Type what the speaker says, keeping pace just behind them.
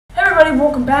everybody,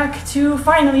 welcome back to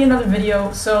finally another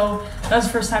video. So that's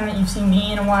the first time that you've seen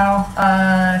me in a while.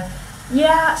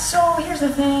 Yeah, so here's the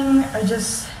thing,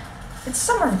 it's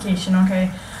summer vacation,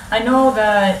 okay? I know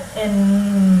that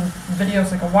in videos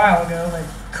like a while ago, like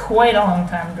quite a long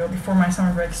time ago, before my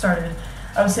summer break started,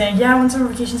 I was saying, yeah, when summer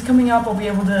vacation's coming up, I'll be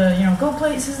able to, you know, go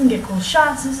places and get cool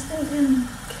shots and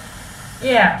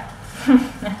yeah.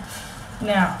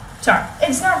 Now, sorry,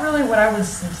 it's not really what I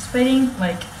was anticipating.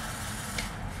 Like,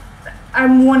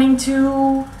 I'm wanting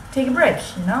to take a break,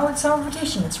 you know? It's summer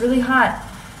vacation, it's really hot.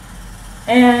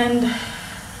 And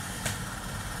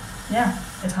yeah,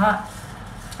 it's hot.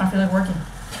 I feel like working.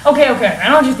 Okay, I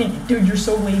know what you're thinking, dude, you're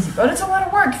so lazy, but it's a lot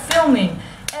of work, filming,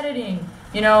 editing,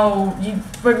 you know,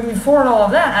 but before all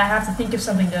of that, I have to think of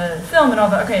something to film and all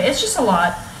that. Okay, it's just a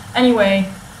lot.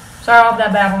 Anyway, sorry all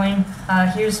that babbling.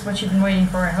 Here's what you've been waiting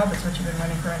for. I hope it's what you've been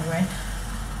waiting for anyway.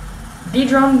 The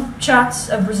drone shots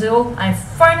of Brazil. I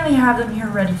finally have them here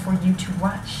ready for you to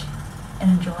watch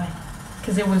and enjoy.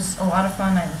 Because it was a lot of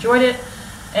fun. I enjoyed it.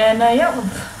 And yeah,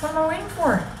 what am I waiting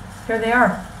for? Here they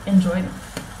are. Enjoy them.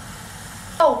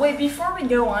 Oh, wait, before we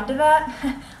go on to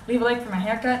that, leave a like for my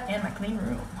haircut and my clean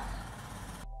room.